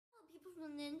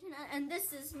from the internet, and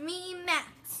this is me,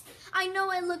 Max. I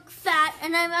know I look fat,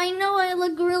 and I know I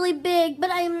look really big, but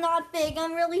I am not big.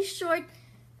 I'm really short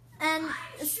and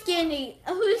skinny.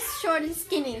 Who's short and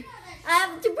skinny? I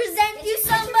have to present you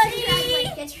somebody.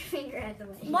 Get your finger out of the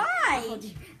way. Why?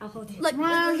 I'll hold it. Look,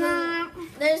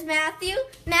 there's Matthew.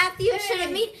 Matthew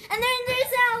shouldn't meet, and then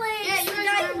there's Alex. Yeah, you the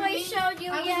guy who remember I me? showed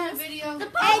you. I was Yes. in the video.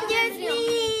 And there's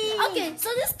me. Okay, so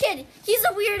this kid, he's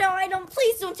a weirdo.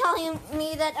 Please don't tell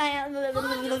me that I am.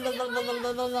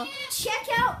 Check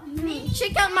out me.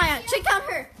 Check out Maya. Check out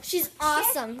her. She's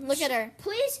awesome. Look at her.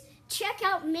 Please check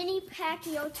out Mini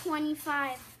Pacquiao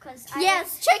 25 because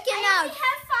Yes, check it I out. only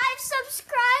have 5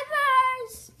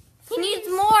 subscribers. He needs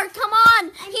more. Come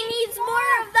on. He needs more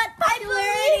of that I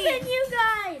popularity. believe in you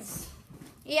guys.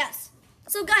 Yes.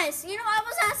 So guys, you know I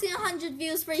was asking 100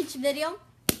 views for each video.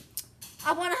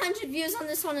 I want 100 views on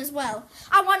this one as well.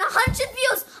 I want 100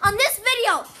 views on this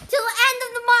video till the end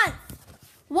of the month.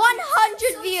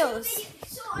 100 views.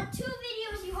 So on 2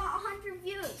 videos you want 100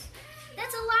 views.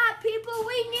 That's a lot, people.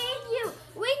 We need you.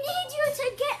 We need you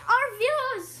to get our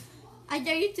views. I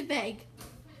dare you to beg.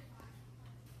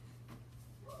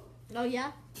 Oh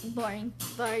yeah? Boring.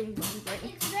 Boring.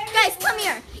 Guys, come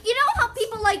here. You know how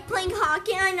people like playing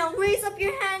hockey? I know. Raise up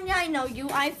your hand. I know you.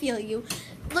 I feel you.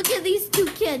 Look at these 2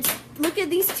 kids. Look at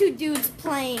these 2 dudes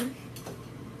playing.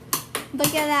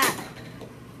 Look at that.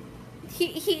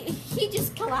 He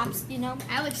just collapsed, you know?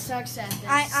 Alex sucks at this.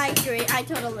 I agree. I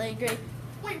totally agree.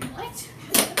 Wait, what?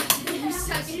 You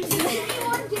suck.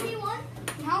 Give me one.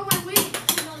 How am I winning?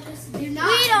 You're not.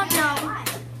 We don't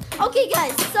know. Okay,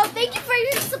 guys, so thank you for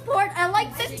your support. I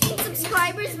like 15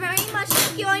 subscribers very much.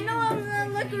 Thank you. I know I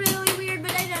look really weird,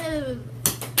 but I don't.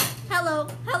 Hello,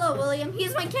 William.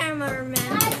 He's my cameraman.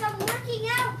 Guys, I'm working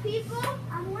out, people.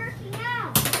 I'm working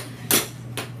out.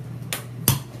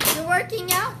 You're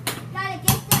working out? Gotta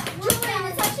get that Julian,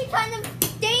 it's actually kind of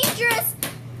dangerous.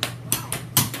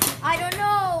 I don't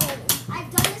know. I've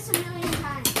done this a million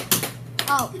times.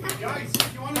 Oh. Guys,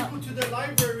 if you want to go to the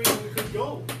library, we could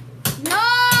go.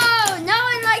 No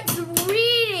one likes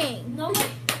reading. No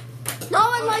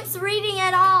one likes reading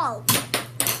at all.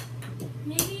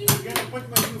 Maybe. I'm gonna put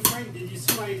my new frame. Did you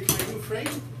see my new frame?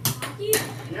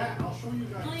 Yeah, I'll show you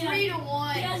guys.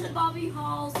 3-1. He has a Bobby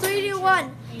Hall. 3 to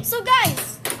 1. So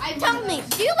guys, tell me,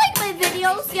 do you like my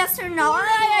videos? Yes or no?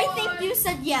 I think you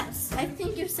said yes. I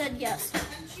think you said yes.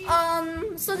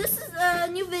 So this is a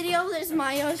new video. There's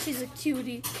Maya. She's a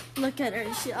cutie. Look at her.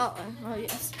 Oh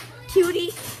yes.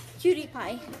 Cutie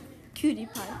pie. Cutie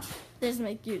pie. There's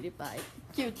my cutie pie.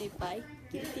 Cutie pie.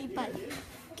 Cutie pie.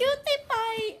 Cutie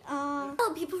pie.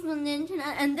 Hello people from the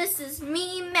internet, and this is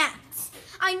me, Max.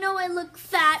 I know I look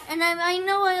fat, and I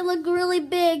know I look really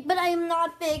big, but I am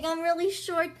not big. I'm really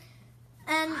short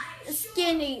and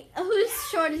skinny. Who's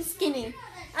short and skinny?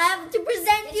 I have to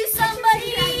present you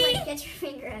somebody. Get your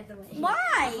finger out of the way.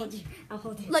 Why? I'll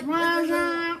hold it. Look,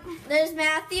 there's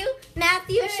Matthew.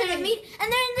 Matthew shouldn't meet,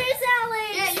 and then there's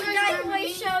Alex. Yeah, you the guy who remember I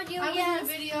me? showed you. I was Yes. in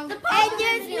the video. And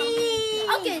there's me.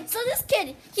 Okay, so this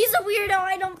kid, he's a weirdo.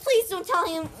 Please don't tell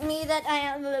me that I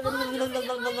am.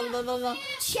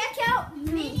 Check out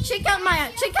me. Check out Maya.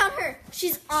 Check out her.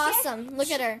 She's awesome.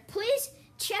 Look at her. Please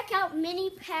check out Mini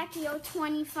Pacquiao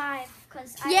 25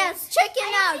 because Yes, check it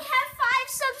I out. only have 5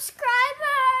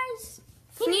 subscribers.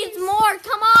 He needs more.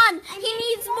 Come on. He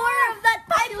needs more of that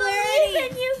I believe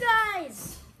popularity. in you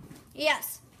guys.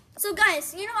 Yes. So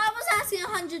guys, you know I was asking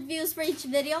 100 views for each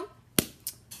video.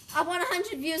 I want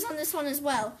 100 views on this one as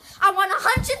well. I want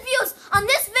 100 views on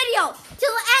this video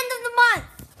till the end of the month.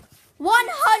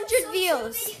 100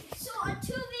 views. So on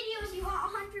 2 videos you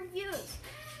want 100 views.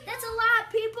 That's a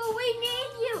lot, people. We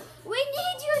need you. We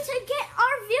need you to get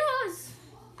our views.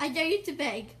 I dare you to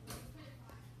beg.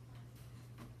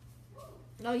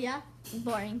 Oh yeah?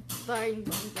 Boring.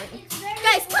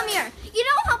 Guys, come here. You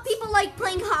know how people like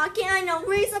playing hockey? I know.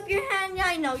 Raise up your hand.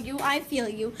 I know you. I feel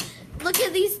you. Look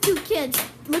at these 2 kids.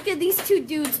 Look at these 2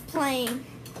 dudes playing.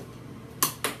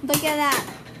 Look at that.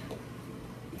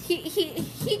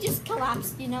 He just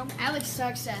collapsed, you know? Alex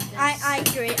sucks at this. I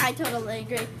agree. I totally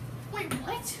agree. Wait,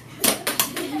 what?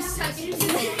 You suck.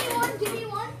 Give me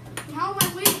one. How am I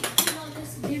winning?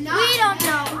 You're not. We don't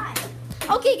know.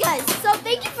 Okay, guys, so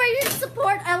thank you for your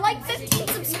support. I like 15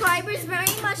 subscribers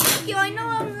very much. Thank you. I know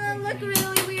I look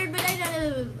really weird, but I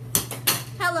don't.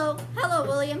 Hello,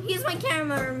 William. He's my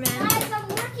cameraman. Guys, I'm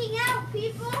working out,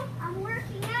 people. I'm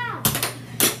working out.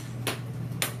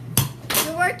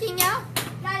 You're working out?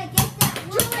 Gotta get that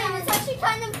Julian, it's actually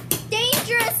kind of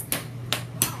dangerous.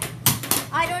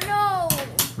 I don't know.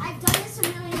 I've done this a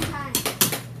million times.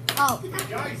 Oh.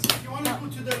 Guys, if you want to go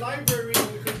to the library,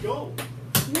 we could go.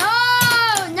 No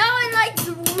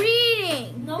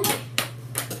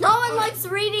one likes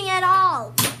reading at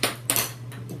all.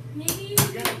 Maybe.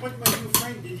 I'm gonna put my new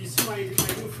frame. Did you see my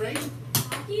new frame?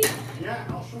 Yeah,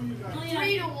 I'll show you guys.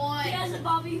 3-1. He has a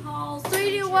Bobby Hall.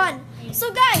 3-1.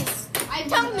 So guys,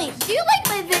 tell me, do you like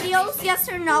my videos? Yes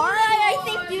or no? I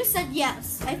think you said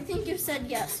yes. I think you said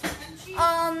yes.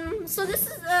 So this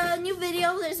is a new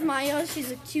video. There's Maya.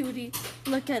 She's a cutie.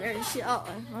 Look at her.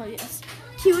 Oh yes,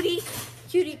 cutie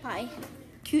pie.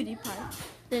 Cutie pie.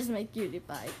 There's my cutie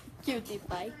pie. Cutie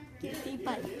pie. Cutie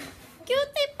pie.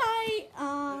 Cutie pie.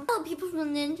 Hello, people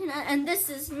from the internet, and this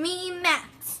is me,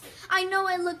 Max. I know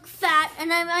I look fat,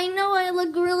 and I know I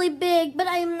look really big, but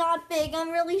I'm not big.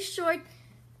 I'm really short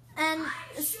and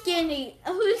skinny.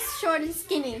 Who's short and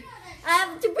skinny? I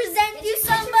have to present you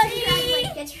somebody.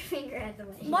 Get your finger out of the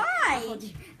way. Why?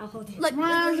 I'll hold it. Look,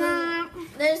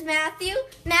 there's Matthew.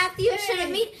 Matthew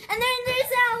shouldn't meet. And then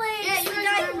there's Alex. Yeah, you the guys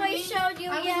guy remember who I me? showed you.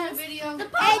 I was in Yes. the video. The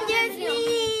And podcast there's video.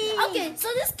 me. Okay, so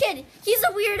this kid, he's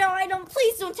a weirdo.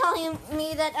 Please don't tell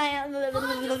me that I am.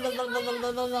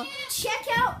 Check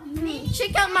out me.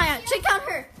 Check out Maya. Check out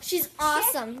her. She's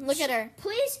awesome. Look at her.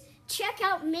 Please check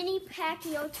out Mini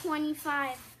Pacquiao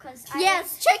 25 because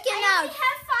Yes, check it I out. only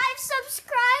have 5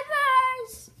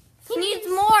 subscribers. He needs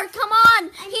more. Come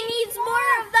on. He needs more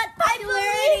of that I believe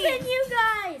popularity. in you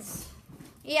guys.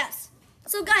 Yes.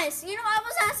 So guys, you know I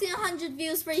was asking 100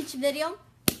 views for each video.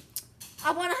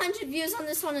 I want 100 views on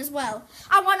this one as well.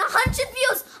 I want 100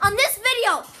 views on this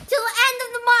video till the end of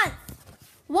the month.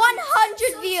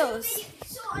 100 views.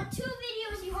 So on 2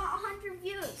 videos you want 100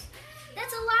 views.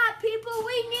 That's a lot, people.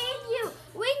 We need you.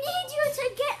 We need you to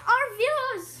get our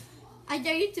views. I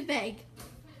dare you to beg.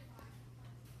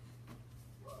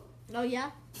 Oh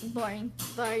yeah? Boring.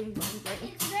 Boring.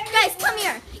 Guys, come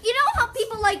here. You know how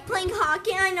people like playing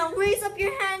hockey? I know. Raise up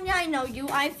your hand. I know you.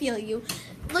 I feel you.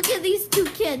 Look at these 2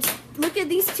 kids. Look at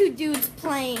these 2 dudes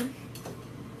playing.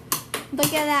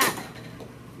 Look at that.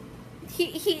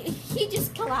 He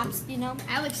just collapsed, you know?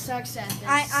 Alex sucks at this.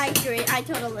 I agree. I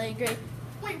totally agree.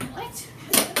 Wait, what?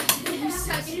 You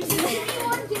suck.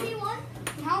 Give me one.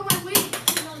 How am I winning?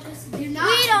 You're not.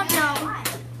 We don't know.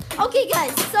 Okay,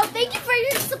 guys, so thank you for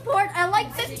your support. I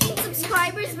like 15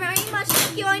 subscribers very much.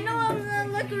 Thank you. I know I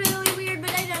look really weird,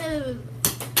 but I don't know.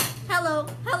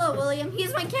 Hello, William.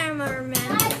 He's my cameraman.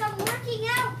 Guys, I'm working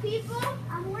out, people.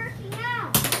 I'm working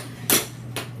out.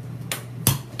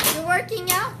 You're working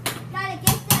out? Gotta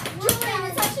get that Julian,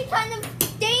 it's actually kind of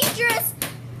dangerous.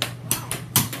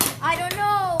 I don't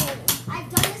know. I've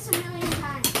done this a million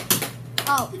times.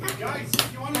 Oh. Guys,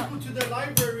 if you want to go to the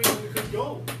library, we could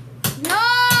go.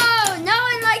 No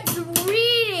one likes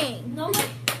reading. No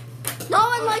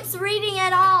one likes reading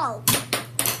at all.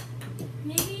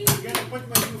 Maybe. I'm gonna put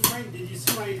my new frame. Did you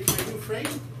see my new frame?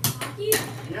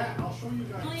 Yeah, I'll show you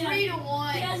guys.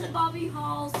 3-1. He has a Bobby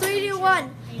Hall. 3-1.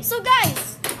 So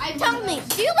guys, tell me,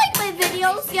 do you like my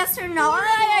videos? Yes or no?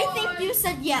 I think you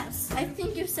said yes. I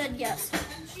think you said yes.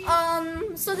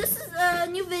 So this is a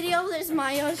new video. There's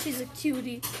Maya. She's a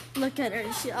cutie. Look at her.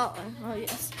 Oh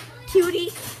yes,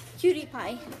 cutie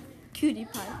pie. Cutie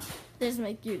pie. There's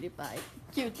my cutie pie.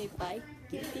 Cutie pie.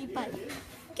 Cutie pie.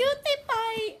 Cutie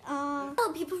pie.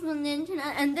 Hello, people from the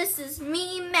internet, and this is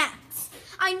me, Max.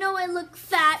 I know I look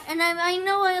fat, and I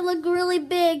know I look really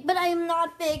big, but I'm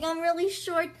not big. I'm really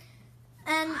short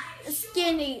and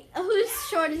skinny. Who's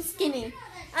short and skinny?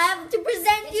 I have to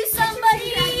present you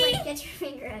somebody. Get your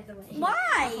finger out of the way.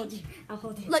 Why? I'll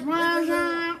hold it. Look,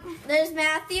 there's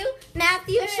Matthew.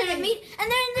 Matthew shouldn't meet.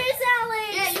 And then there's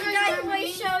Alex. Yeah, you the guys guy who remember I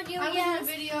me? showed you. I was Yes. in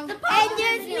the video. The And podcast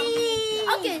there's video.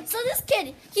 me. Okay, so this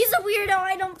kid, he's a weirdo.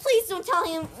 Please don't tell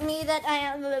me that I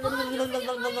am.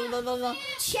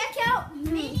 Check out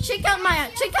me. Check out Maya.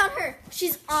 Check out her.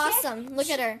 She's awesome. Look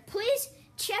at her. Please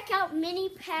check out Mini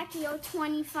Pacquiao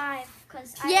 25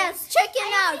 because Yes, check it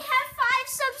I out. only have 5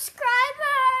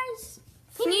 subscribers.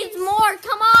 He needs more.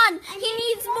 Come on. He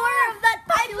needs more of that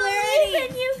I believe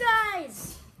popularity. in you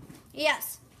guys.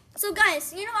 Yes. So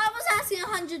guys, you know I was asking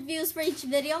 100 views for each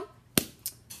video.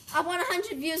 I want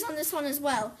 100 views on this one as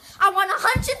well. I want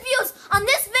 100 views on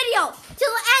this video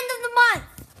till the end of the month.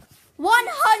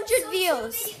 100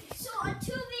 views. So on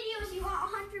 2 videos you want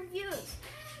 100 views.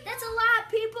 That's a lot,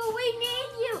 people. We need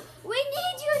you. We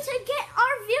need you to get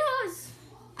our views.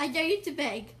 I dare you to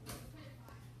beg.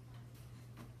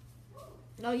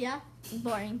 Oh yeah?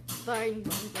 Boring.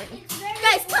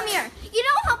 Guys, come here. You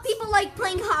know how people like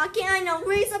playing hockey? I know.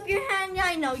 Raise up your hand.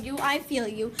 I know you. I feel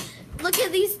you. Look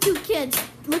at these 2 kids.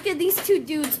 Look at these 2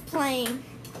 dudes playing.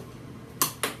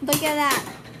 Look at that.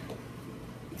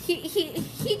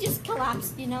 He just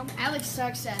collapsed, you know? Alex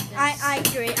sucks at this. I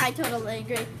agree. I totally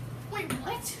agree. Wait,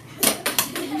 what?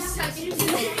 You suck.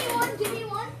 Give me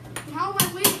one. How am I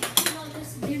winning?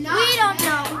 You're not. We don't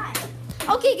know.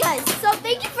 Okay, guys, so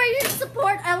thank you for your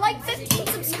support. I like 15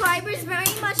 subscribers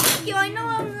very much. Thank you. I know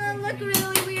I look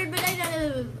really weird, but I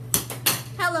don't.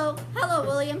 Hello,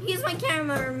 William. He's my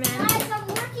cameraman. Guys, I'm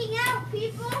working out,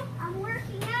 people. I'm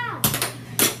working out.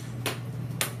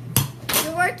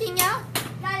 You're working out?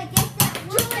 Gotta get that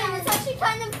Julian, it's actually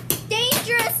kind of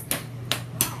dangerous.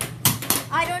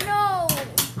 I don't know.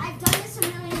 I've done this a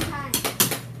million times.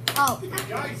 Oh.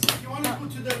 Guys, if you want to go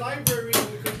to the library,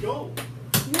 we could go.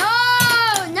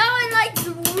 No one likes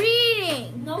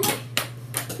reading. No,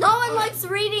 No one likes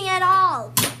reading at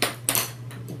all.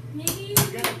 maybe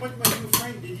I'm gonna put my new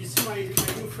frame. Did you see my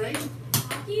new frame?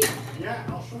 hockey. Yeah,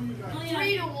 I'll show you guys. Oh,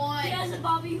 yeah. 3-1. He has a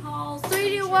Bobby Halls.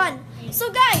 3-1.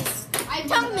 So guys,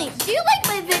 tell me, do you like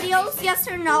my videos? Yes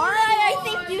or no? I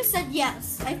think you said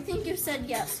yes. I think you said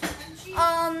yes.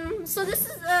 So this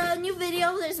is a new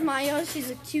video. There's Maya. She's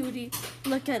a cutie.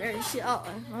 Look at her.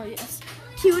 Oh yes.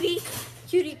 Cutie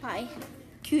pie.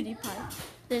 Cutie pie.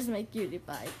 There's my cutie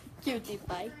pie. Cutie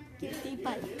pie. Cutie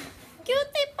pie.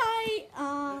 Cutie pie.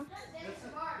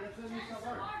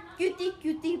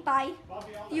 Cutie pie.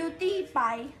 Cutie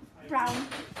pie. Brown.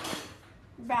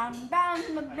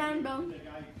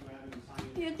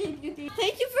 Cutie.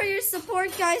 Thank you for your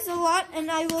support, guys, a lot, and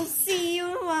I will see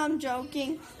you. I'm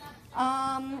joking.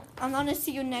 I'm gonna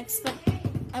see you next, but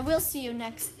I will see you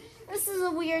next. This is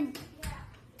a weird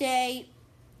day.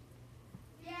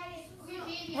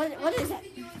 What is that?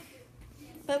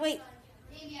 But wait.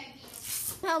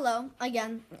 Hello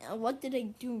again. What did I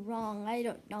do wrong? I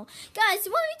don't know. Guys,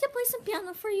 you want me to play some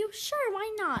piano for you? Sure,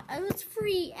 why not? It's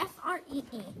free. Free.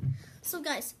 So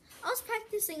guys, I was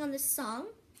practicing on this song.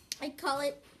 I call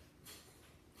it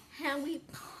Harry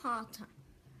Potter.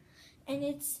 And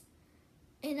it's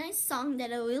a nice song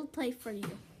that I will play for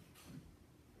you.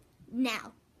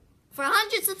 Now. For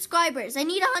 100 subscribers. I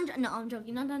need 100. No, I'm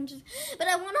joking. Not 100. But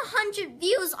I want 100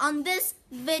 views on this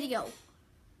video.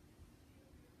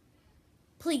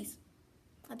 Please.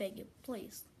 I beg you.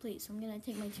 Please. Please. I'm going to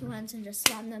take my two hands and just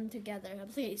slam them together.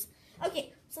 Please.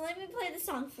 Okay. So let me play the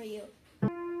song for you.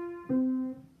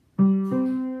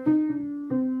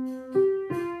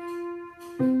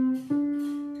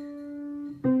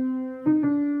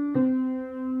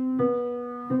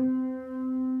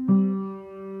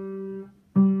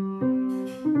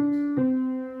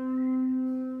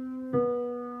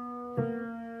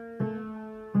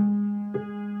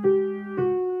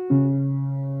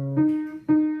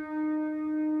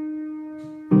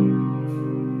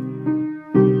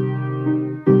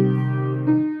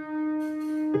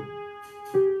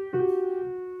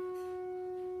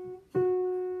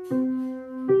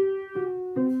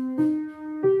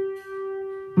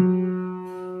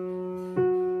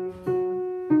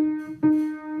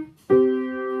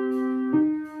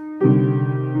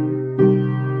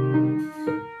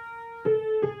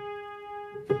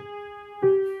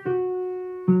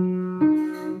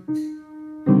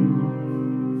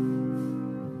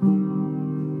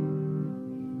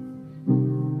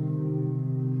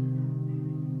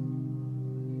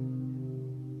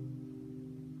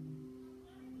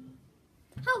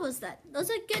 How was that? Was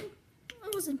it good?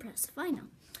 It was impressive, I know.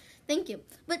 Thank you.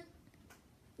 But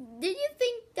did you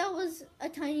think that was a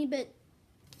tiny bit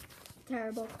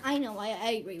terrible? I know, I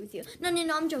agree with you. No,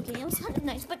 I'm joking. It was kind of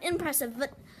nice, but impressive.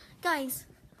 But guys,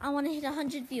 I want to hit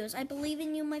 100 views. I believe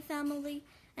in you, my family,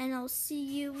 and I'll see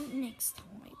you next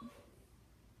time.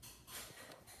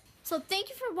 So thank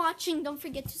you for watching. Don't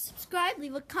forget to subscribe,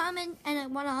 leave a comment, and I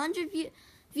want 100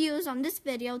 views on this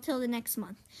video till the next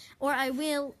month, or I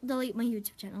will delete my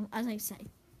YouTube channel, as I say.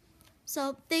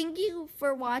 So thank you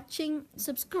for watching.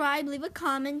 Subscribe, leave a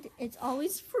comment. It's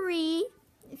always free.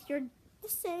 It's your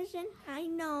decision. I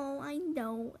know.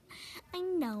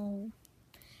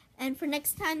 And for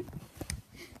next time,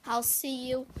 I'll see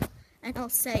you, and I'll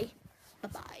say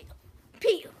bye-bye.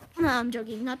 No, I'm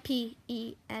joking. Not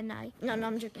P-E-N-I. No,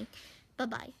 I'm joking.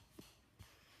 Bye-bye.